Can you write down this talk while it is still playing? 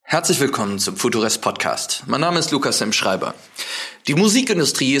Herzlich willkommen zum Futurist Podcast. Mein Name ist Lukas Schreiber. Die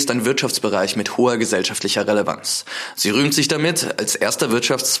Musikindustrie ist ein Wirtschaftsbereich mit hoher gesellschaftlicher Relevanz. Sie rühmt sich damit, als erster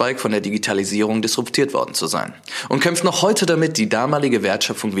Wirtschaftszweig von der Digitalisierung disruptiert worden zu sein und kämpft noch heute damit, die damalige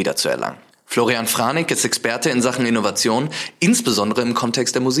Wertschöpfung wiederzuerlangen. Florian Franek ist Experte in Sachen Innovation, insbesondere im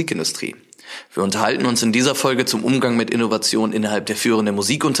Kontext der Musikindustrie. Wir unterhalten uns in dieser Folge zum Umgang mit Innovation innerhalb der führenden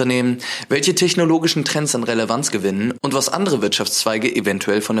Musikunternehmen, welche technologischen Trends an Relevanz gewinnen und was andere Wirtschaftszweige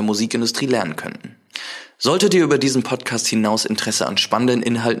eventuell von der Musikindustrie lernen könnten. Solltet ihr über diesen Podcast hinaus Interesse an spannenden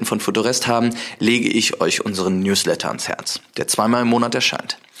Inhalten von Futurist haben, lege ich euch unseren Newsletter ans Herz, der zweimal im Monat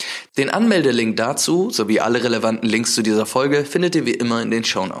erscheint. Den Anmeldelink dazu sowie alle relevanten Links zu dieser Folge findet ihr wie immer in den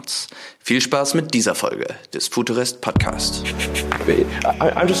Shownotes. Viel Spaß mit dieser Folge des Futurist Podcast.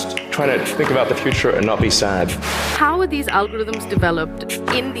 I'm just trying to think about the future and not be sad. How are these algorithms developed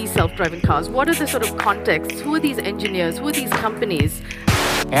in these self-driving cars? What are the sort of contexts? Who are these engineers? Who are these companies?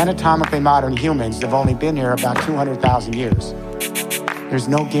 Anatomically modern humans have only been here about 200,000 years. There's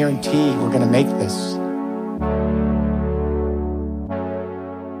no guarantee we're going to make this.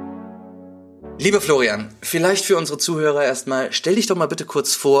 Lieber Florian, vielleicht für unsere Zuhörer erstmal, stell dich doch mal bitte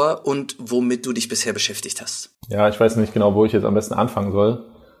kurz vor und womit du dich bisher beschäftigt hast. Ja, ich weiß nicht genau, wo ich jetzt am besten anfangen soll.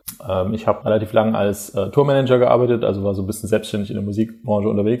 Ich habe relativ lange als Tourmanager gearbeitet, also war so ein bisschen selbstständig in der Musikbranche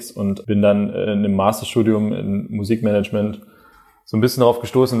unterwegs und bin dann in einem Masterstudium in Musikmanagement so ein bisschen darauf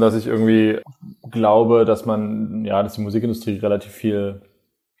gestoßen, dass ich irgendwie glaube, dass die Musikindustrie relativ viel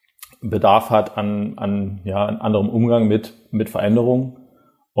Bedarf hat an anderem Umgang mit Veränderungen.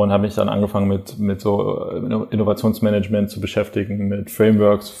 Und habe mich dann angefangen mit so Innovationsmanagement zu beschäftigen, mit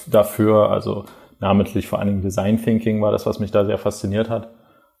Frameworks dafür, also namentlich vor allem Design Thinking war das, was mich da sehr fasziniert hat.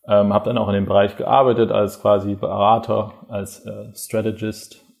 Habe dann auch in dem Bereich gearbeitet als quasi Berater, als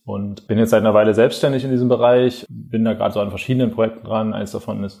Strategist und bin jetzt seit einer Weile selbstständig in diesem Bereich, bin da gerade so an verschiedenen Projekten dran. Eines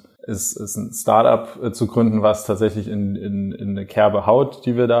davon ist ein Startup zu gründen, was tatsächlich in eine Kerbe haut,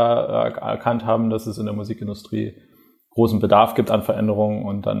 die wir da erkannt haben, dass es in der Musikindustrie großen Bedarf gibt an Veränderungen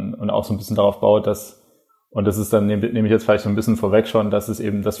und auch so ein bisschen darauf baut, dass es dann, nehme ich jetzt vielleicht so ein bisschen vorweg schon,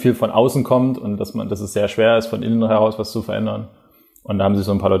 dass viel von außen kommt und dass es sehr schwer ist, von innen heraus was zu verändern. Und da haben sich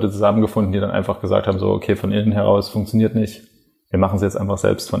so ein paar Leute zusammengefunden, die dann einfach gesagt haben, so, okay, von innen heraus funktioniert nicht. Wir machen es jetzt einfach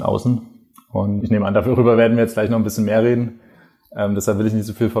selbst von außen. Und ich nehme an, darüber werden wir jetzt gleich noch ein bisschen mehr reden. Deshalb will ich nicht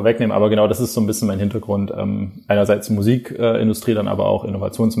so viel vorwegnehmen, aber genau das ist so ein bisschen mein Hintergrund. Einerseits Musikindustrie, dann aber auch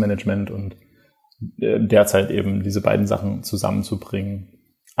Innovationsmanagement und derzeit eben diese beiden Sachen zusammenzubringen.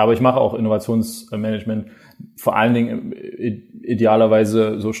 Aber ich mache auch Innovationsmanagement, vor allen Dingen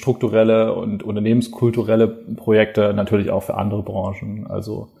idealerweise so strukturelle und unternehmenskulturelle Projekte, natürlich auch für andere Branchen.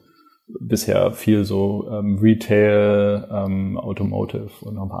 Also bisher viel so Retail, Automotive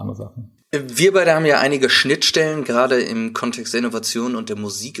und noch ein paar andere Sachen. Wir beide haben ja einige Schnittstellen, gerade im Kontext der Innovation und der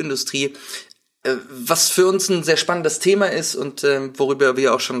Musikindustrie. Was für uns ein sehr spannendes Thema ist und worüber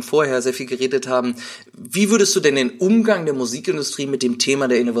wir auch schon vorher sehr viel geredet haben. Wie würdest du denn den Umgang der Musikindustrie mit dem Thema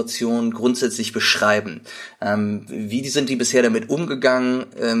der Innovation grundsätzlich beschreiben? Wie sind die bisher damit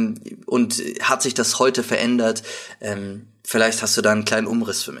umgegangen und hat sich das heute verändert? Vielleicht hast du da einen kleinen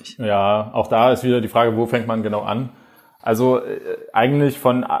Umriss für mich. Ja, auch da ist wieder die Frage, wo fängt man genau an? Also eigentlich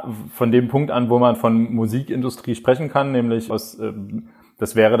von dem Punkt an, wo man von Musikindustrie sprechen kann, nämlich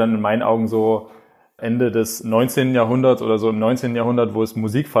das wäre dann in meinen Augen so Ende des 19. Jahrhunderts oder so im 19. Jahrhundert, wo es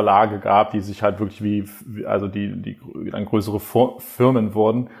Musikverlage gab, die sich halt wirklich die dann größere Firmen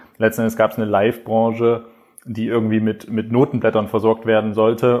wurden. Letzten Endes gab es eine Live-Branche, die irgendwie mit Notenblättern versorgt werden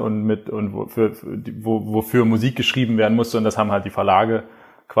sollte und wofür Musik geschrieben werden musste. Und das haben halt die Verlage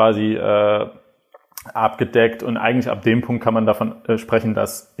quasi abgedeckt. Und eigentlich ab dem Punkt kann man davon sprechen,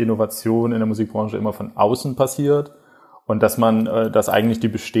 dass Innovation in der Musikbranche immer von außen passiert. Und dass eigentlich die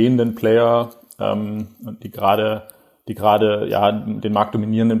bestehenden Player, die gerade den Markt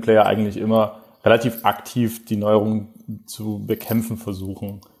dominierenden Player eigentlich immer relativ aktiv die Neuerungen zu bekämpfen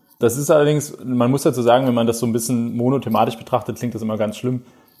versuchen. Das ist allerdings, man muss dazu sagen, wenn man das so ein bisschen monothematisch betrachtet, klingt das immer ganz schlimm.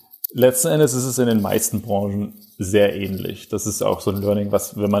 Letzten Endes ist es in den meisten Branchen sehr ähnlich. Das ist auch so ein Learning,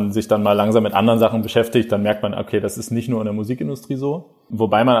 wenn man sich dann mal langsam mit anderen Sachen beschäftigt, dann merkt man, okay, das ist nicht nur in der Musikindustrie so.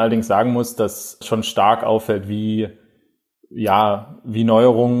 Wobei man allerdings sagen muss, dass schon stark auffällt, wie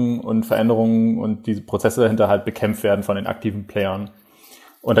Neuerungen und Veränderungen und diese Prozesse dahinter halt bekämpft werden von den aktiven Playern.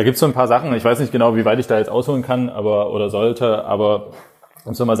 Und da gibt's so ein paar Sachen, ich weiß nicht genau, wie weit ich da jetzt ausholen kann, aber es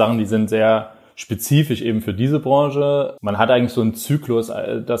gibt so mal Sachen, die sind sehr spezifisch eben für diese Branche. Man hat eigentlich so einen Zyklus,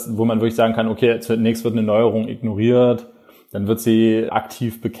 wo man wirklich sagen kann, okay, zunächst wird eine Neuerung ignoriert, dann wird sie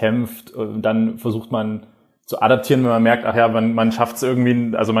aktiv bekämpft, dann versucht man zu adaptieren, wenn man merkt, man schafft es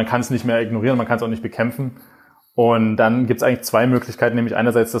irgendwie, also man kann es nicht mehr ignorieren, man kann es auch nicht bekämpfen. Und dann gibt's eigentlich zwei Möglichkeiten, nämlich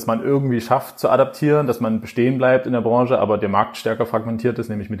einerseits, dass man irgendwie schafft zu adaptieren, dass man bestehen bleibt in der Branche, aber der Markt stärker fragmentiert ist,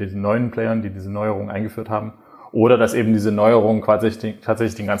 nämlich mit diesen neuen Playern, die diese Neuerungen eingeführt haben. Oder dass eben diese Neuerung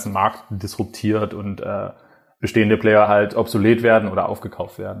tatsächlich den ganzen Markt disruptiert und bestehende Player halt obsolet werden oder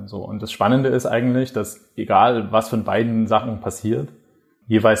aufgekauft werden. So. Und das Spannende ist eigentlich, dass egal was von beiden Sachen passiert,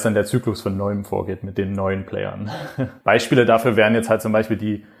 jeweils dann der Zyklus von Neuem vorgeht mit den neuen Playern. Beispiele dafür wären jetzt halt zum Beispiel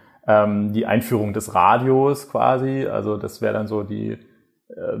die Einführung des Radios quasi. Also das wäre dann so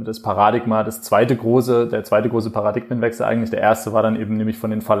das Paradigma, der zweite große Paradigmenwechsel eigentlich. Der erste war dann eben nämlich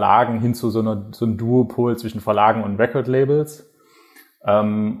von den Verlagen hin zu so einem Duopol zwischen Verlagen und Record-Labels.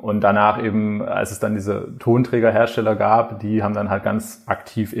 Und danach eben, als es dann diese Tonträgerhersteller gab, die haben dann halt ganz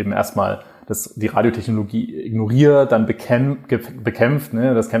aktiv eben erstmal die Radiotechnologie ignoriert, dann bekämpft.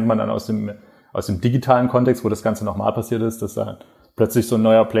 Ne? Das kennt man dann aus dem digitalen Kontext, wo das Ganze nochmal passiert ist, dass da plötzlich so ein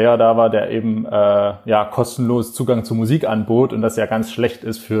neuer Player da war, der eben kostenlos Zugang zur Musik anbot und das ja ganz schlecht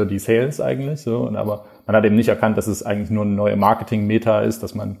ist für die Sales eigentlich. So. Aber man hat eben nicht erkannt, dass es eigentlich nur eine neue Marketing-Meta ist,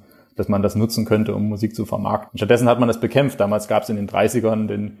 dass man das nutzen könnte, um Musik zu vermarkten. Stattdessen hat man das bekämpft. Damals gab es in den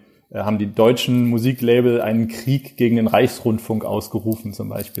 30ern haben die deutschen Musiklabel einen Krieg gegen den Reichsrundfunk ausgerufen zum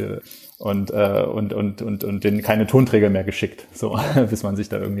Beispiel und denen keine Tonträger mehr geschickt, so bis man sich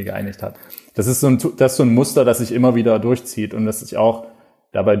da irgendwie geeinigt hat. Das ist so ein Muster, das sich immer wieder durchzieht und das sich auch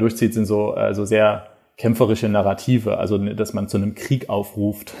dabei durchzieht, sind so sehr kämpferische Narrative, also dass man zu einem Krieg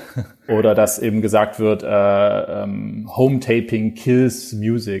aufruft oder dass eben gesagt wird, Home-Taping kills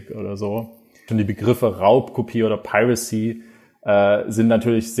music oder so. Schon die Begriffe Raubkopie oder Piracy sind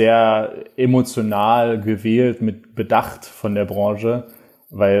natürlich sehr emotional gewählt mit Bedacht von der Branche,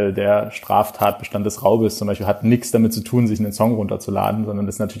 weil der Straftatbestand des Raubes zum Beispiel hat nichts damit zu tun, sich einen Song runterzuladen, sondern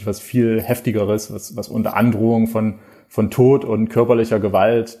das ist natürlich was viel Heftigeres, was unter Androhung von Tod und körperlicher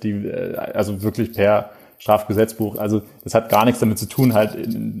Gewalt, also wirklich per Strafgesetzbuch, also das hat gar nichts damit zu tun, halt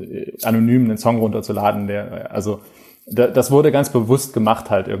anonym einen Song runterzuladen, das wurde ganz bewusst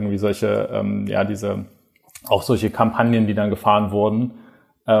gemacht halt irgendwie solche Kampagnen, die dann gefahren wurden,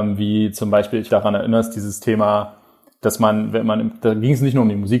 wie zum Beispiel, ich daran erinnere, dieses Thema, dass da ging es nicht nur um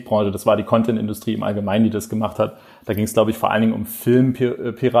die Musikbranche, das war die Content-Industrie im Allgemeinen, die das gemacht hat. Da ging es, glaube ich, vor allen Dingen um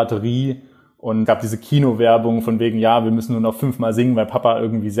Filmpiraterie und gab diese Kinowerbung von wegen, ja, wir müssen nur noch 5-mal singen, weil Papa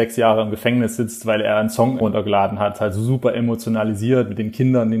irgendwie 6 Jahre im Gefängnis sitzt, weil er einen Song runtergeladen hat, halt super emotionalisiert mit den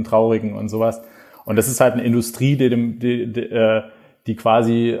Kindern, den Traurigen und sowas. Und das ist halt eine Industrie, die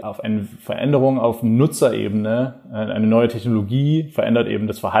quasi auf eine Veränderung auf Nutzerebene, eine neue Technologie verändert eben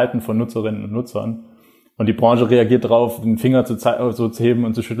das Verhalten von Nutzerinnen und Nutzern. Und die Branche reagiert darauf, den Finger zu heben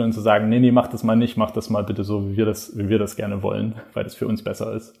und zu schütteln und zu sagen, nee, mach das mal nicht, mach das mal bitte so, wie wir das gerne wollen, weil das für uns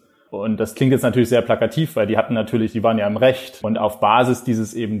besser ist. Und das klingt jetzt natürlich sehr plakativ, weil die waren ja im Recht. Und auf Basis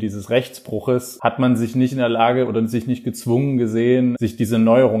dieses Rechtsbruches hat man sich nicht in der Lage oder sich nicht gezwungen gesehen, sich diese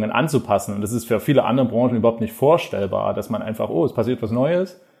Neuerungen anzupassen. Und das ist für viele andere Branchen überhaupt nicht vorstellbar, dass man einfach, es passiert was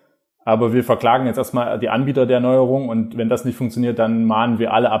Neues, aber wir verklagen jetzt erstmal die Anbieter der Neuerung und wenn das nicht funktioniert, dann mahnen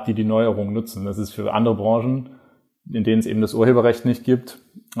wir alle ab, die Neuerung nutzen. Das ist für andere Branchen, in denen es eben das Urheberrecht nicht gibt,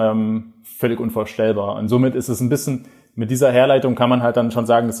 völlig unvorstellbar. Und somit ist es ein bisschen, mit dieser Herleitung kann man halt dann schon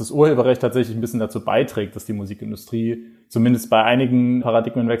sagen, dass das Urheberrecht tatsächlich ein bisschen dazu beiträgt, dass die Musikindustrie zumindest bei einigen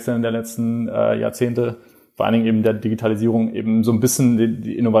Paradigmenwechseln der letzten Jahrzehnte, vor allen Dingen eben der Digitalisierung, eben so ein bisschen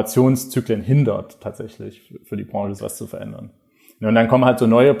die Innovationszyklen hindert, tatsächlich für die Branche was zu verändern. Und dann kommen halt so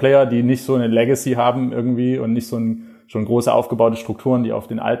neue Player, die nicht so eine Legacy haben irgendwie und nicht schon große aufgebaute Strukturen, die auf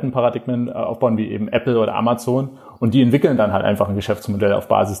den alten Paradigmen aufbauen, wie eben Apple oder Amazon. Und die entwickeln dann halt einfach ein Geschäftsmodell auf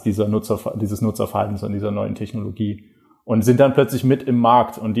Basis dieses Nutzerverhaltens und dieser neuen Technologie. Und sind dann plötzlich mit im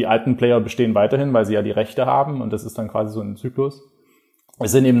Markt. Und die alten Player bestehen weiterhin, weil sie ja die Rechte haben. Und das ist dann quasi so ein Zyklus.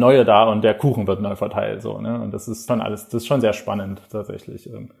 Es sind eben neue da und der Kuchen wird neu verteilt. So, ne? Und das ist schon sehr spannend tatsächlich.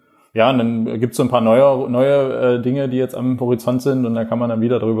 Ja, und dann gibt's so ein paar neue Dinge, die jetzt am Horizont sind. Und da kann man dann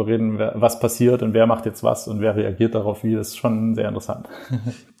wieder darüber reden, was passiert und wer macht jetzt was und wer reagiert darauf wie. Das ist schon sehr interessant.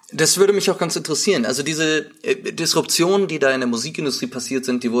 Das würde mich auch ganz interessieren. Also diese Disruptionen, die da in der Musikindustrie passiert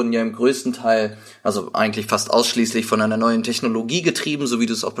sind, die wurden ja im größten Teil, also eigentlich fast ausschließlich von einer neuen Technologie getrieben, so wie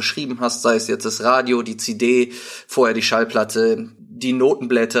du es auch beschrieben hast, sei es jetzt das Radio, die CD, vorher die Schallplatte, die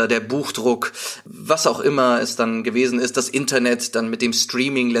Notenblätter, der Buchdruck, was auch immer es dann gewesen ist, das Internet, dann mit dem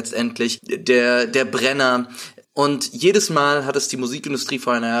Streaming letztendlich, der Brenner. Und jedes Mal hat es die Musikindustrie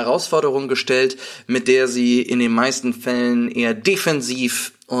vor eine Herausforderung gestellt, mit der sie in den meisten Fällen eher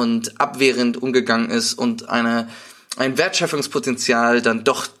defensiv und abwehrend umgegangen ist und ein Wertschöpfungspotenzial dann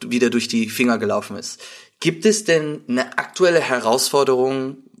doch wieder durch die Finger gelaufen ist. Gibt es denn eine aktuelle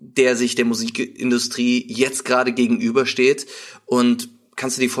Herausforderung, der sich der Musikindustrie jetzt gerade gegenübersteht? Und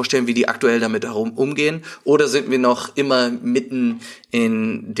kannst du dir vorstellen, wie die aktuell damit umgehen? Oder sind wir noch immer mitten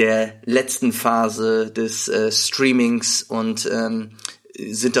in der letzten Phase des Streamings und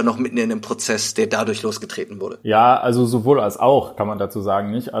sind da noch mitten in einem Prozess, der dadurch losgetreten wurde? Ja, also sowohl als auch, kann man dazu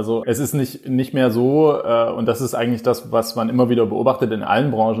sagen, nicht? Also es ist nicht mehr so, und das ist eigentlich das, was man immer wieder beobachtet in allen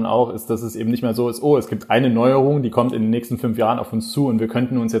Branchen auch, ist, dass es eben nicht mehr so ist, es gibt eine Neuerung, die kommt in den nächsten 5 Jahren auf uns zu und wir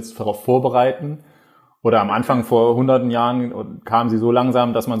könnten uns jetzt darauf vorbereiten. Oder am Anfang vor hunderten Jahren kam sie so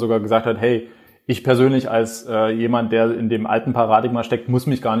langsam, dass man sogar gesagt hat, hey, ich persönlich als jemand, der in dem alten Paradigma steckt, muss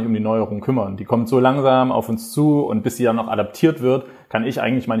mich gar nicht um die Neuerung kümmern. Die kommt so langsam auf uns zu und bis sie dann noch adaptiert wird, kann ich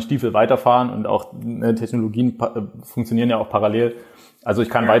eigentlich meinen Stiefel weiterfahren und auch Technologien funktionieren ja auch parallel. Also ich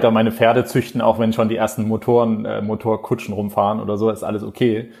kann weiter meine Pferde züchten, auch wenn schon die ersten Motorkutschen rumfahren oder so, ist alles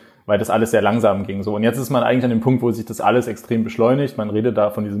okay, weil das alles sehr langsam ging. So, und jetzt ist man eigentlich an dem Punkt, wo sich das alles extrem beschleunigt. Man redet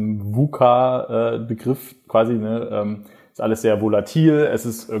da von diesem VUCA-Begriff quasi, ne? Ist alles sehr volatil, es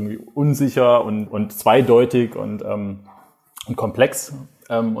ist irgendwie unsicher und zweideutig und komplex.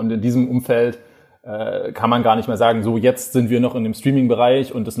 Und in diesem Umfeld kann man gar nicht mehr sagen, so jetzt sind wir noch in dem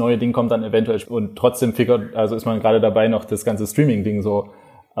Streaming-Bereich und das neue Ding kommt dann eventuell und trotzdem ist man gerade dabei, noch das ganze Streaming-Ding so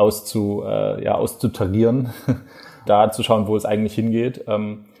auszutarieren, da zu schauen, wo es eigentlich hingeht.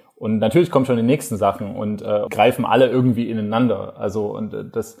 Und natürlich kommen schon die nächsten Sachen und greifen alle irgendwie ineinander. Also und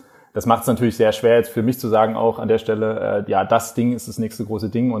das macht es natürlich sehr schwer, jetzt für mich zu sagen, auch an der Stelle, das Ding ist das nächste große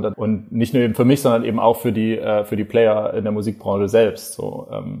Ding und nicht nur eben für mich, sondern eben auch für die Player in der Musikbranche selbst. So,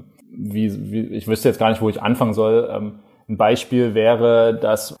 ich wüsste jetzt gar nicht, wo ich anfangen soll. Ein Beispiel wäre,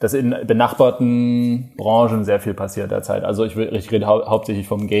 dass in benachbarten Branchen sehr viel passiert derzeit. Also ich rede hauptsächlich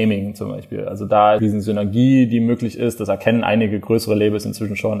vom Gaming zum Beispiel. Also da diese Synergie, die möglich ist, das erkennen einige größere Labels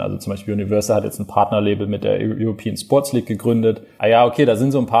inzwischen schon. Also zum Beispiel Universal hat jetzt ein Partnerlabel mit der European Sports League gegründet. Okay, da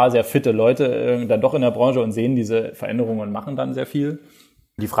sind so ein paar sehr fitte Leute dann doch in der Branche und sehen diese Veränderungen und machen dann sehr viel.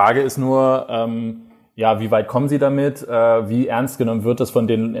 Die Frage ist nur, wie weit kommen sie damit? Wie ernst genommen wird das von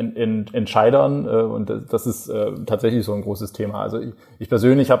den Entscheidern? Und das ist tatsächlich so ein großes Thema. Also ich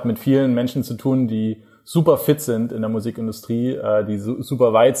persönlich habe mit vielen Menschen zu tun, die super fit sind in der Musikindustrie, die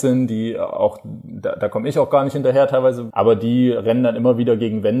super weit sind, die auch, da komme ich auch gar nicht hinterher teilweise, aber die rennen dann immer wieder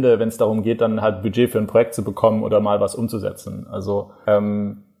gegen Wände, wenn es darum geht, dann halt Budget für ein Projekt zu bekommen oder mal was umzusetzen. Also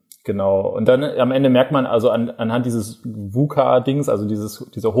genau. Und dann am Ende merkt man also anhand dieses VUCA-Dings, also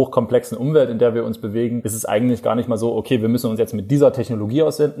dieser hochkomplexen Umwelt, in der wir uns bewegen, ist es eigentlich gar nicht mal so, okay, wir müssen uns jetzt mit dieser Technologie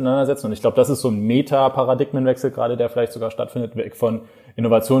auseinandersetzen. Und ich glaube, das ist so ein Meta-Paradigmenwechsel gerade, der vielleicht sogar stattfindet. Weg von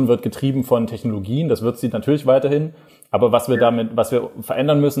Innovation wird getrieben von Technologien. Das wird sie natürlich weiterhin. Aber was wir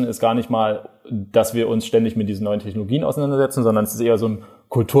verändern müssen, ist gar nicht mal, dass wir uns ständig mit diesen neuen Technologien auseinandersetzen, sondern es ist eher so ein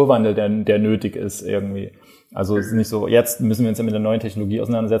Kulturwandel, der nötig ist irgendwie. Also es ist nicht so, jetzt müssen wir uns mit der neuen Technologie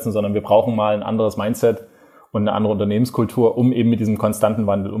auseinandersetzen, sondern wir brauchen mal ein anderes Mindset und eine andere Unternehmenskultur, um eben mit diesem konstanten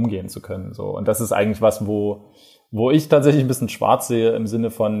Wandel umgehen zu können. So, und das ist eigentlich was, wo ich tatsächlich ein bisschen schwarz sehe im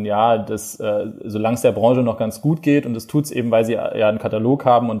Sinne von, solange es der Branche noch ganz gut geht, und das tut's eben, weil sie ja einen Katalog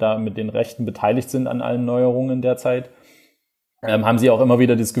haben und da mit den Rechten beteiligt sind an allen Neuerungen derzeit, haben sie auch immer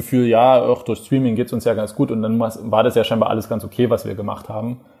wieder das Gefühl, durch Streaming geht's uns ja ganz gut, und dann war das ja scheinbar alles ganz okay, was wir gemacht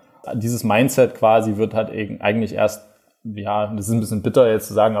haben. Dieses Mindset quasi wird halt eigentlich erst, das ist ein bisschen bitter jetzt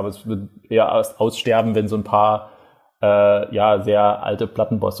zu sagen, aber es wird eher erst aussterben, wenn so ein paar sehr alte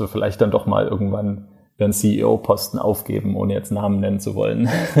Plattenbosse vielleicht dann doch mal irgendwann ihren CEO-Posten aufgeben, ohne jetzt Namen nennen zu wollen.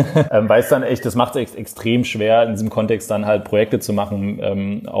 Weil es dann das macht es extrem schwer, in diesem Kontext dann halt Projekte zu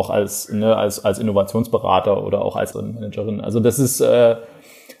machen, auch als Innovationsberater oder auch als Managerin. Also das ist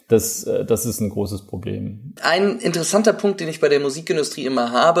ein großes Problem. Ein interessanter Punkt, den ich bei der Musikindustrie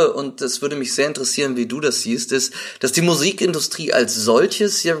immer habe, und das würde mich sehr interessieren, wie du das siehst, ist, dass die Musikindustrie als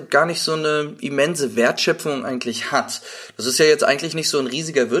solches ja gar nicht so eine immense Wertschöpfung eigentlich hat. Das ist ja jetzt eigentlich nicht so ein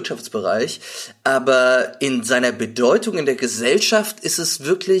riesiger Wirtschaftsbereich, aber in seiner Bedeutung in der Gesellschaft ist es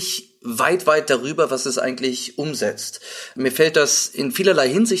wirklich weit, weit darüber, was es eigentlich umsetzt. Mir fällt das in vielerlei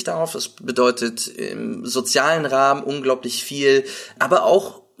Hinsicht auf. Das bedeutet im sozialen Rahmen unglaublich viel, aber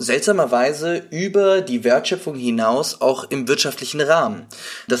auch seltsamerweise über die Wertschöpfung hinaus auch im wirtschaftlichen Rahmen.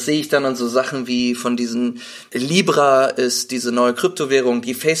 Das sehe ich dann an so Sachen wie von diesen Libra ist diese neue Kryptowährung,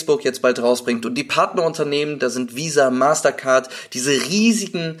 die Facebook jetzt bald rausbringt, und die Partnerunternehmen, da sind Visa, Mastercard, diese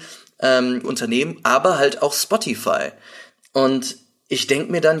riesigen Unternehmen, aber halt auch Spotify. Und ich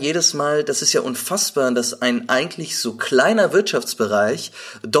denke mir dann jedes Mal, das ist ja unfassbar, dass ein eigentlich so kleiner Wirtschaftsbereich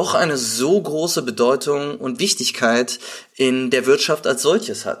doch eine so große Bedeutung und Wichtigkeit in der Wirtschaft als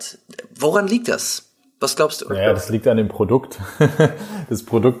solches hat. Woran liegt das? Was glaubst du? Naja, das liegt an dem Produkt. Das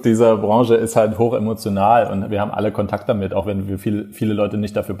Produkt dieser Branche ist halt hoch emotional und wir haben alle Kontakt damit, auch wenn wir viele Leute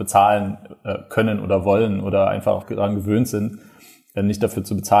nicht dafür bezahlen können oder wollen oder einfach daran gewöhnt sind. nicht dafür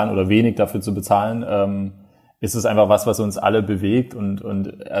zu bezahlen oder wenig dafür zu bezahlen, ist es einfach was uns alle bewegt und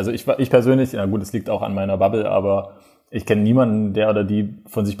also ich persönlich, na gut, es liegt auch an meiner Bubble, aber ich kenne niemanden, der oder die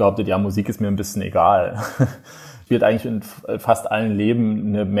von sich behauptet, ja, Musik ist mir ein bisschen egal. Spielt eigentlich in fast allen Leben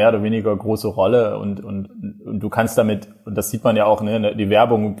eine mehr oder weniger große Rolle und du kannst damit, und das sieht man ja auch, ne, die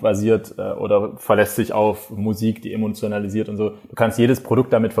Werbung basiert oder verlässt sich auf Musik, die emotionalisiert und so. Du kannst jedes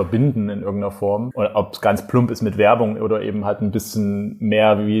Produkt damit verbinden in irgendeiner Form. Oder ob es ganz plump ist mit Werbung oder eben halt ein bisschen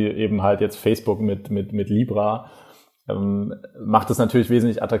mehr wie eben halt jetzt Facebook mit Libra. Macht es natürlich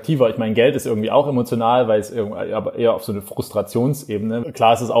wesentlich attraktiver. Ich meine, Geld ist irgendwie auch emotional, weil es aber eher auf so eine Frustrationsebene.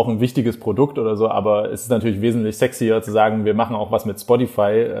 Klar, es ist auch ein wichtiges Produkt oder so, aber es ist natürlich wesentlich sexier zu sagen, wir machen auch was mit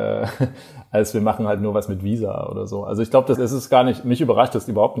Spotify, als wir machen halt nur was mit Visa oder so. Also ich glaube, das ist gar nicht, mich überrascht das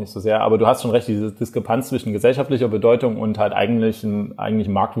überhaupt nicht so sehr, aber du hast schon recht, diese Diskrepanz zwischen gesellschaftlicher Bedeutung und halt eigentlich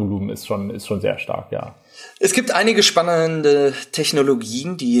Marktvolumen ist schon sehr stark, ja. Es gibt einige spannende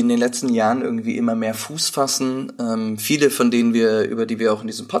Technologien, die in den letzten Jahren irgendwie immer mehr Fuß fassen. Viele von denen über die wir auch in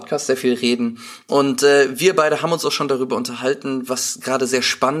diesem Podcast sehr viel reden. Und wir beide haben uns auch schon darüber unterhalten, was gerade sehr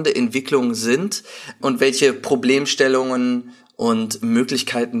spannende Entwicklungen sind und welche Problemstellungen und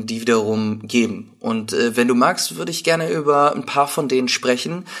Möglichkeiten die wiederum geben. Und wenn du magst, würde ich gerne über ein paar von denen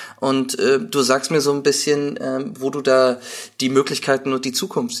sprechen. Und du sagst mir so ein bisschen, wo du da die Möglichkeiten und die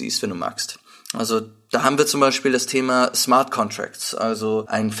Zukunft siehst, wenn du magst. Also da haben wir zum Beispiel das Thema Smart Contracts, also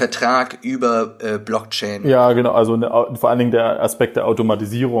ein Vertrag über Blockchain. Ja, genau, also vor allen Dingen der Aspekt der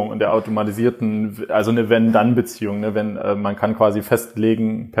Automatisierung und der automatisierten, also eine Wenn-Dann-Beziehung, ne? Wenn man kann quasi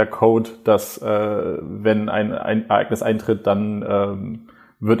festlegen per Code, dass wenn ein Ereignis eintritt, dann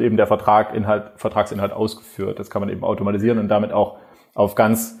wird eben der Vertragsinhalt ausgeführt. Das kann man eben automatisieren und damit auch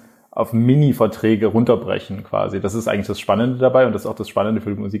auf Mini-Verträge runterbrechen quasi. Das ist eigentlich das Spannende dabei und das ist auch das Spannende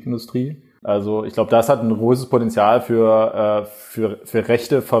für die Musikindustrie. Also ich glaube, das hat ein großes Potenzial für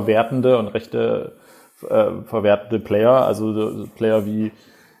Rechte verwertende und Rechte verwertende Player, also Player wie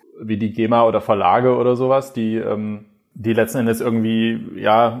die GEMA oder Verlage oder sowas, die letzten Endes irgendwie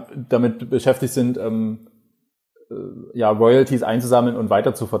ja damit beschäftigt sind, Royalties einzusammeln und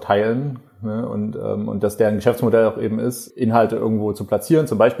weiter zu verteilen, ne? Und dass deren Geschäftsmodell auch eben ist, Inhalte irgendwo zu platzieren,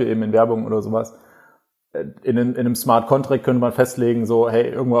 zum Beispiel eben in Werbung oder sowas. In einem Smart Contract könnte man festlegen, so, hey,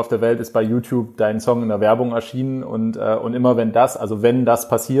 irgendwo auf der Welt ist bei YouTube dein Song in der Werbung erschienen und immer wenn das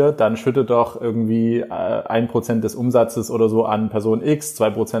passiert, dann schüttet doch irgendwie 1% des Umsatzes oder so an Person X,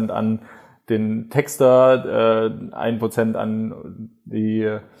 2% an den Texter, 1% an die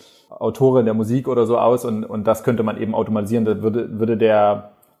Autorin der Musik oder so aus und das könnte man eben automatisieren. Das würde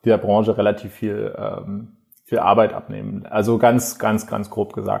der Branche relativ viel Arbeit abnehmen. Also ganz, ganz, ganz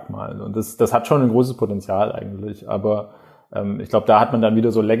grob gesagt mal. Und das hat schon ein großes Potenzial eigentlich. Aber ich glaube, da hat man dann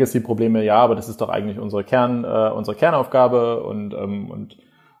wieder so Legacy-Probleme. Ja, aber das ist doch eigentlich unsere Kernaufgabe und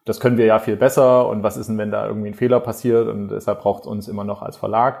das können wir ja viel besser. Und was ist denn, wenn da irgendwie ein Fehler passiert? Und deshalb braucht es uns immer noch als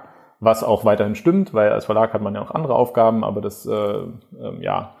Verlag, was auch weiterhin stimmt, weil als Verlag hat man ja auch andere Aufgaben. Aber das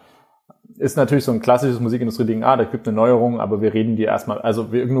ist natürlich so ein klassisches Musikindustrie-Ding, da gibt eine Neuerung, aber wir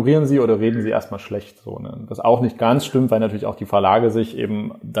ignorieren sie oder reden sie erstmal schlecht, so, ne? Was auch nicht ganz stimmt, weil natürlich auch die Verlage sich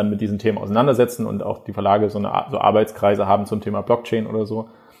eben dann mit diesen Themen auseinandersetzen und auch die Verlage so Arbeitskreise haben zum Thema Blockchain oder so.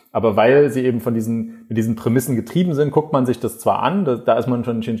 Aber weil sie eben mit diesen Prämissen getrieben sind, guckt man sich das zwar an, da ist man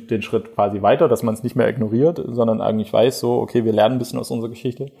schon den Schritt quasi weiter, dass man es nicht mehr ignoriert, sondern eigentlich weiß so, okay, wir lernen ein bisschen aus unserer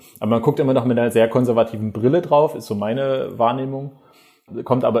Geschichte. Aber man guckt immer noch mit einer sehr konservativen Brille drauf, ist so meine Wahrnehmung.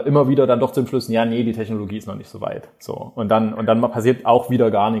 Kommt aber immer wieder dann doch zum Schluss, ja, nee, die Technologie ist noch nicht so weit. So. Und dann passiert auch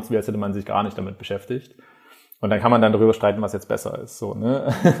wieder gar nichts, wie als hätte man sich gar nicht damit beschäftigt. Und dann kann man dann darüber streiten, was jetzt besser ist. So,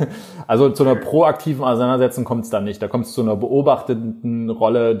 ne? Also zu einer proaktiven Auseinandersetzung kommt es dann nicht. Da kommt es zu einer beobachtenden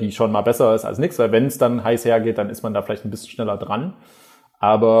Rolle, die schon mal besser ist als nichts, weil wenn es dann heiß hergeht, dann ist man da vielleicht ein bisschen schneller dran.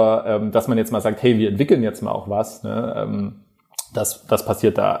 Aber dass man jetzt mal sagt, hey, wir entwickeln jetzt mal auch was, ne? Das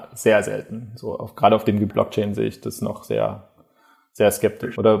passiert da sehr selten. So, gerade auf dem Gebiet Blockchain sehe ich das noch sehr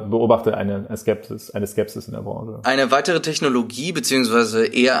skeptisch oder beobachte eine Skepsis in der Branche. Eine weitere Technologie beziehungsweise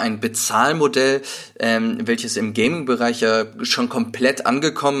eher ein Bezahlmodell, welches im Gaming-Bereich ja schon komplett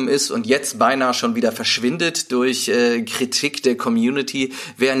angekommen ist und jetzt beinahe schon wieder verschwindet durch Kritik der Community,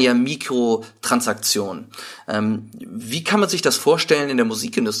 wären ja Mikrotransaktionen. Wie kann man sich das vorstellen in der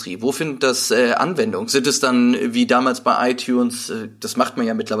Musikindustrie? Wo findet das Anwendung? Sind es dann wie damals bei iTunes, das macht man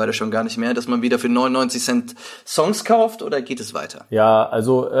ja mittlerweile schon gar nicht mehr, dass man wieder für 99 Cent Songs kauft oder geht es weiter? Ja,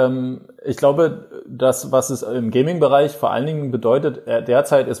 also ich glaube, das, was es im Gaming-Bereich vor allen Dingen bedeutet,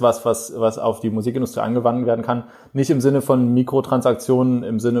 derzeit ist was auf die Musikindustrie angewandt werden kann. Nicht im Sinne von Mikrotransaktionen,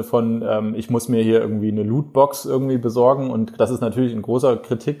 im Sinne von ich muss mir hier irgendwie eine Lootbox irgendwie besorgen und das ist natürlich ein großer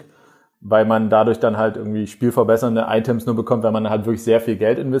Kritikpunkt weil man dadurch dann halt irgendwie spielverbessernde Items nur bekommt, weil man halt wirklich sehr viel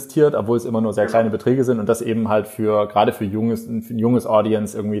Geld investiert, obwohl es immer nur sehr kleine Beträge sind und das eben halt gerade für ein junges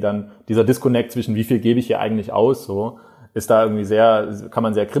Audience irgendwie dann dieser Disconnect zwischen wie viel gebe ich hier eigentlich aus, so, ist da irgendwie kann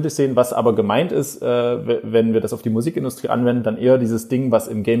man sehr kritisch sehen. Was aber gemeint ist, wenn wir das auf die Musikindustrie anwenden, dann eher dieses Ding, was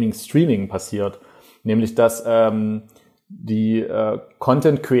im Gaming-Streaming passiert. Nämlich, dass die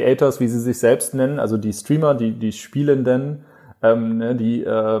Content Creators, wie sie sich selbst nennen, also die Streamer, die Spielenden,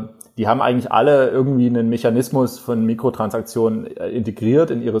 die haben eigentlich alle irgendwie einen Mechanismus von Mikrotransaktionen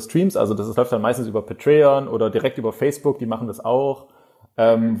integriert in ihre Streams. Also das läuft dann meistens über Patreon oder direkt über Facebook, die machen das auch.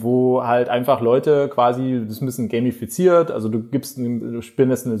 Wo halt einfach Leute quasi, das ist ein bisschen gamifiziert, also du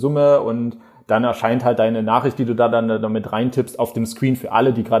spinnest eine Summe und dann erscheint halt deine Nachricht, die du da dann damit reintippst, auf dem Screen für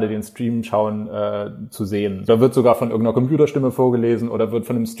alle, die gerade den Stream schauen, zu sehen. Da wird sogar von irgendeiner Computerstimme vorgelesen oder wird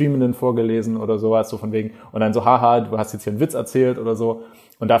von einem Streamenden vorgelesen oder sowas, so von wegen, und dann so, haha, du hast jetzt hier einen Witz erzählt oder so.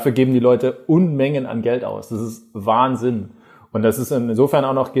 Und dafür geben die Leute Unmengen an Geld aus. Das ist Wahnsinn. Und das ist insofern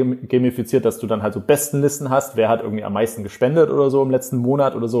auch noch gamifiziert, dass du dann halt so Bestenlisten hast, wer hat irgendwie am meisten gespendet oder so im letzten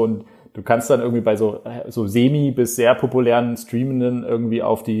Monat oder so. Und du kannst dann irgendwie bei so semi- bis sehr populären Streamenden irgendwie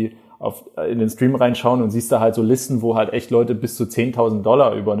in den Stream reinschauen und siehst da halt so Listen, wo halt echt Leute bis zu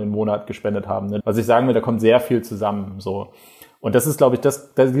 $10.000 über einen Monat gespendet haben. Ne? Also ich sagen will, da kommt sehr viel zusammen, so. Und das ist, glaube ich,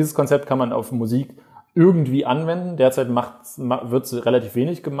 dieses Konzept kann man auf Musik irgendwie anwenden. Derzeit wird relativ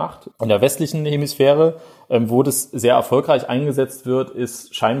wenig gemacht. In der westlichen Hemisphäre, wo das sehr erfolgreich eingesetzt wird,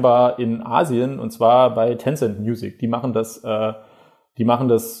 ist scheinbar in Asien, und zwar bei Tencent Music. Die machen das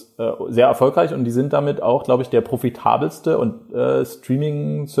sehr erfolgreich und die sind damit auch, glaube ich, der profitabelste und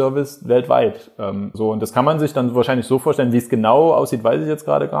Streaming-Service weltweit. Und das kann man sich dann wahrscheinlich so vorstellen, wie es genau aussieht, weiß ich jetzt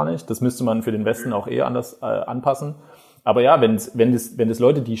gerade gar nicht. Das müsste man für den Westen auch eher anders anpassen. Aber ja, wenn es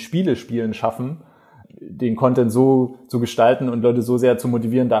Leute, die Spiele spielen, schaffen, den Content so zu gestalten und Leute so sehr zu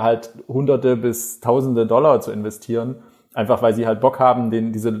motivieren, da halt Hunderte bis Tausende Dollar zu investieren, einfach weil sie halt Bock haben,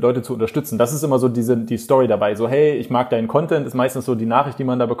 diese Leute zu unterstützen. Das ist immer so die Story dabei. So, hey, ich mag deinen Content, ist meistens so die Nachricht, die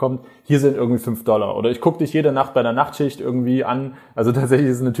man da bekommt, hier sind irgendwie $5. Oder ich gucke dich jede Nacht bei der Nachtschicht irgendwie an. Also tatsächlich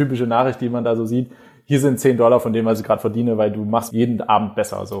ist es eine typische Nachricht, die man da so sieht. Hier sind $10 von dem, was ich gerade verdiene, weil du machst jeden Abend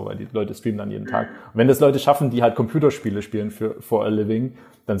besser, so, weil die Leute streamen dann jeden Tag. Und wenn das Leute schaffen, die halt Computerspiele spielen for a living,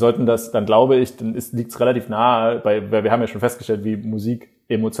 dann glaube ich, liegt es relativ nahe, weil wir haben ja schon festgestellt, wie Musik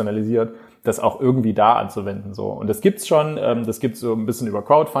emotionalisiert, das auch irgendwie da anzuwenden, so. Und das gibt's schon, das gibt's so ein bisschen über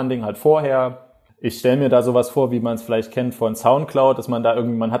Crowdfunding halt vorher. Ich stelle mir da sowas vor, wie man es vielleicht kennt von Soundcloud, dass man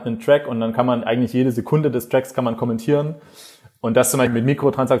hat einen Track und dann kann man eigentlich jede Sekunde des Tracks kann man kommentieren. Und das zum Beispiel mit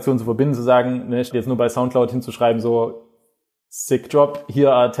Mikrotransaktionen zu verbinden, zu sagen, ne, jetzt nur bei Soundcloud hinzuschreiben, so, sick drop,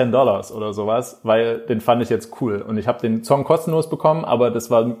 here are $10 oder sowas, weil den fand ich jetzt cool. Und ich habe den Song kostenlos bekommen, aber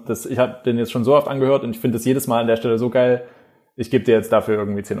ich habe den jetzt schon so oft angehört und ich finde das jedes Mal an der Stelle so geil, ich gebe dir jetzt dafür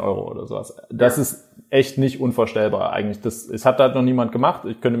irgendwie 10 Euro oder sowas. Das ist echt nicht unvorstellbar eigentlich. Es hat halt noch niemand gemacht.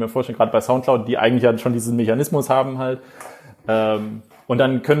 Ich könnte mir vorstellen, gerade bei Soundcloud, die eigentlich ja schon diesen Mechanismus haben halt, und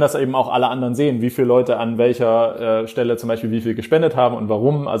dann können das eben auch alle anderen sehen, wie viele Leute an welcher Stelle zum Beispiel wie viel gespendet haben und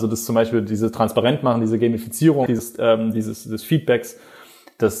warum. Also das zum Beispiel diese transparent machen, diese Gamifizierung, dieses Feedbacks,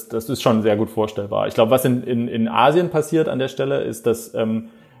 das ist schon sehr gut vorstellbar. Ich glaube, was in Asien passiert an der Stelle, ist, dass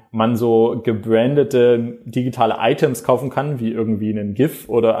man so gebrandete digitale Items kaufen kann, wie irgendwie einen GIF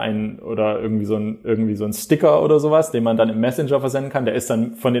oder irgendwie so ein Sticker oder sowas, den man dann im Messenger versenden kann. Der ist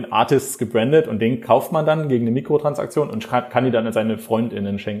dann von den Artists gebrandet und den kauft man dann gegen eine Mikrotransaktion und kann die dann an seine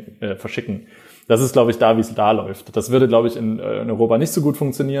FreundInnen verschicken. Das ist, glaube ich, wie es da läuft. Das würde, glaube ich, in Europa nicht so gut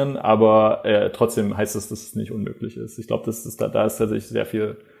funktionieren, aber trotzdem heißt es, dass es nicht unmöglich ist. Ich glaube, da ist tatsächlich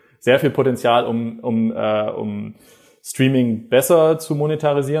sehr viel Potenzial, um Streaming besser zu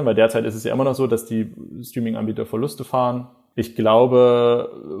monetarisieren, weil derzeit ist es ja immer noch so, dass die Streaming-Anbieter Verluste fahren. Ich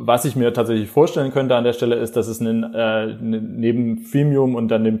glaube, was ich mir tatsächlich vorstellen könnte an der Stelle ist, dass es neben Freemium und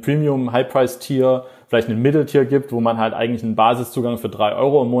dann dem Premium High-Price-Tier vielleicht einen Middle-Tier gibt, wo man halt eigentlich einen Basiszugang für 3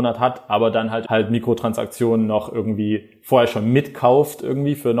 Euro im Monat hat, aber dann halt Mikrotransaktionen noch irgendwie vorher schon mitkauft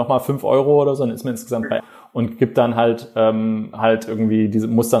irgendwie für nochmal 5 Euro oder so, dann ist man insgesamt bei und gibt dann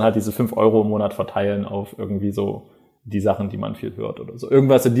muss dann halt diese 5 Euro im Monat verteilen auf irgendwie so die Sachen, die man viel hört oder so.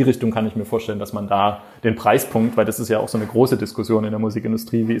 Irgendwas in die Richtung kann ich mir vorstellen, dass man da den Preispunkt, weil das ist ja auch so eine große Diskussion in der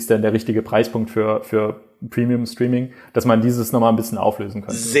Musikindustrie, wie ist denn der richtige Preispunkt für Premium-Streaming, dass man dieses nochmal ein bisschen auflösen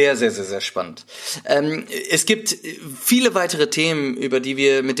könnte. Sehr, sehr, sehr, sehr spannend. Es gibt viele weitere Themen,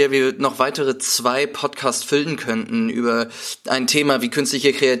 mit der wir noch weitere 2 Podcasts füllen könnten, über ein Thema wie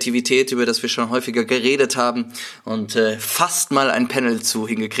künstliche Kreativität, über das wir schon häufiger geredet haben und fast mal ein Panel zu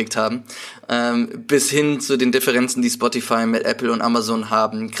hingekriegt haben, bis hin zu den Differenzen, die Spotify mit Apple und Amazon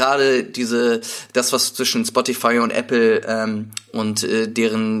haben. Gerade das, was zwischen Spotify und Apple und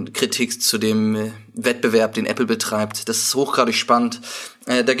deren Kritik zu dem Wettbewerb, den Apple betreibt, das ist hochgradig spannend.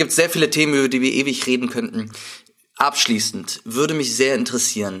 Da gibt es sehr viele Themen, über die wir ewig reden könnten. Abschließend würde mich sehr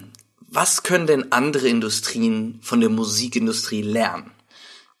interessieren, was können denn andere Industrien von der Musikindustrie lernen?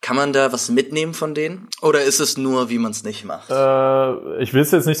 Kann man da was mitnehmen von denen? Oder ist es nur, wie man es nicht macht? Ich will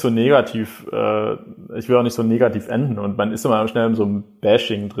es jetzt nicht so negativ, ich will auch nicht so negativ enden und man ist immer schnell in so einem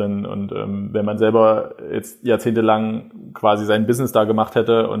Bashing drin und wenn man selber jetzt jahrzehntelang quasi sein Business da gemacht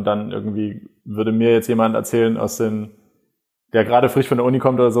hätte und dann irgendwie würde mir jetzt jemand erzählen der gerade frisch von der Uni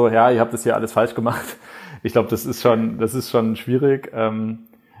kommt oder so, ja, ihr habt das hier alles falsch gemacht. Ich glaube, das ist schon schwierig.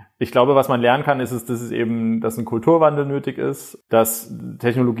 Ich glaube, was man lernen kann, ist, dass ein Kulturwandel nötig ist, dass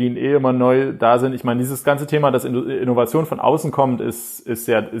Technologien immer neu da sind. Ich meine, dieses ganze Thema, dass Innovation von außen kommt, ist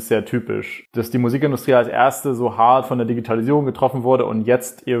sehr typisch. Dass die Musikindustrie als erste so hart von der Digitalisierung getroffen wurde und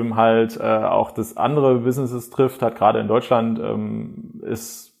jetzt eben halt auch das andere Businesses trifft, hat gerade in Deutschland,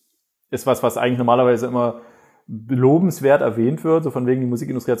 ist was eigentlich normalerweise immer lobenswert erwähnt wird, so von wegen, die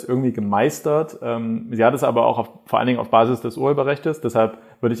Musikindustrie hat es irgendwie gemeistert. Sie hat es aber auch vor allen Dingen auf Basis des Urheberrechts. Deshalb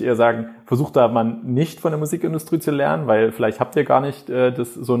würde ich eher sagen, versucht da man nicht von der Musikindustrie zu lernen, weil vielleicht habt ihr gar nicht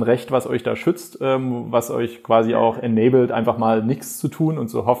so ein Recht, was euch da schützt, was euch quasi auch enabled, einfach mal nichts zu tun und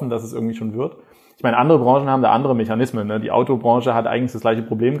zu hoffen, dass es irgendwie schon wird. Ich meine, andere Branchen haben da andere Mechanismen. Ne? Die Autobranche hat eigentlich das gleiche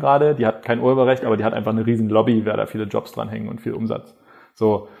Problem gerade. Die hat kein Urheberrecht, aber die hat einfach eine riesen Lobby, wer da viele Jobs dranhängen und viel Umsatz.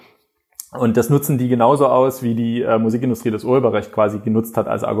 So. Und das nutzen die genauso aus, wie die Musikindustrie das Urheberrecht quasi genutzt hat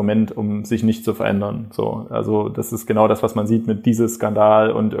als Argument, um sich nicht zu verändern. So, also das ist genau das, was man sieht mit diesem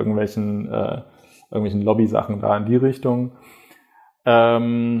Skandal und irgendwelchen Lobby-Sachen da in die Richtung.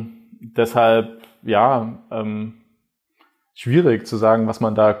 Deshalb, schwierig zu sagen, was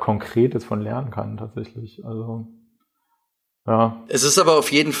man da Konkretes von lernen kann tatsächlich. Also ja. Es ist aber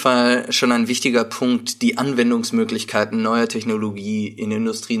auf jeden Fall schon ein wichtiger Punkt, die Anwendungsmöglichkeiten neuer Technologie in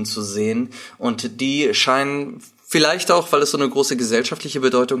Industrien zu sehen. Und die scheinen vielleicht auch, weil es so eine große gesellschaftliche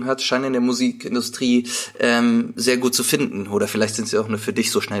Bedeutung hat, scheinen in der Musikindustrie sehr gut zu finden. Oder vielleicht sind sie auch nur für dich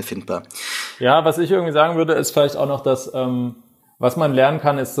so schnell findbar. Ja, was ich irgendwie sagen würde, ist vielleicht auch noch, dass was man lernen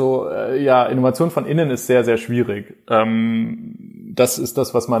kann, ist so, Innovation von innen ist sehr, sehr schwierig. Das ist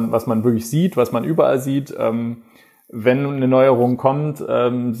das, was man wirklich sieht, was man überall sieht. Wenn eine Neuerung kommt,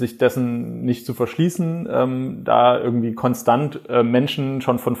 sich dessen nicht zu verschließen, da irgendwie konstant Menschen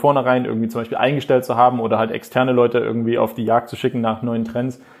schon von vornherein irgendwie zum Beispiel eingestellt zu haben oder halt externe Leute irgendwie auf die Jagd zu schicken nach neuen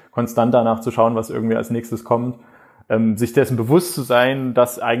Trends, konstant danach zu schauen, was irgendwie als nächstes kommt, sich dessen bewusst zu sein,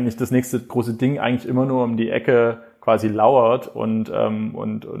 dass eigentlich das nächste große Ding eigentlich immer nur um die Ecke quasi lauert und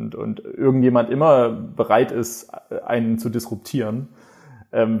irgendjemand immer bereit ist, einen zu disruptieren.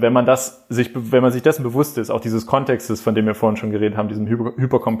 Wenn man sich dessen bewusst ist, auch dieses Kontextes, von dem wir vorhin schon geredet haben, diesem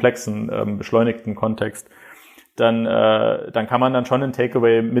hyperkomplexen, beschleunigten Kontext, dann kann man dann schon einen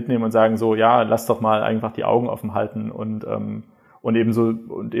Takeaway mitnehmen und sagen so, ja, lass doch mal einfach die Augen offen halten und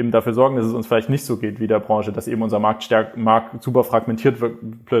eben dafür sorgen, dass es uns vielleicht nicht so geht wie der Branche, dass eben unser Markt super fragmentiert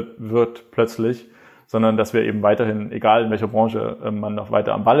wird plötzlich, sondern dass wir eben weiterhin, egal in welcher Branche man noch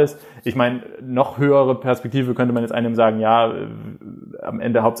weiter am Ball ist. Ich meine, noch höhere Perspektive könnte man jetzt einem sagen, ja, am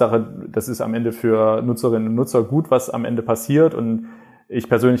Ende Hauptsache, das ist am Ende für Nutzerinnen und Nutzer gut, was am Ende passiert, und ich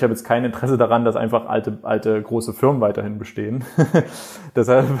persönlich habe jetzt kein Interesse daran, dass einfach alte große Firmen weiterhin bestehen.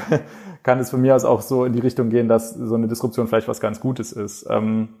 Deshalb kann es von mir aus auch so in die Richtung gehen, dass so eine Disruption vielleicht was ganz Gutes ist.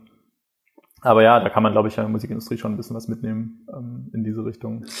 Aber ja, da kann man, glaube ich, in der Musikindustrie schon ein bisschen was mitnehmen in diese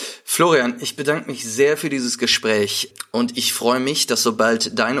Richtung. Florian, ich bedanke mich sehr für dieses Gespräch und ich freue mich, dass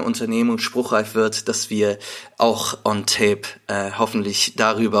sobald deine Unternehmung spruchreif wird, dass wir auch on tape hoffentlich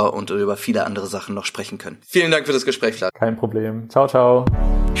darüber und über viele andere Sachen noch sprechen können. Vielen Dank für das Gespräch, Vlad. Kein Problem. Ciao, ciao.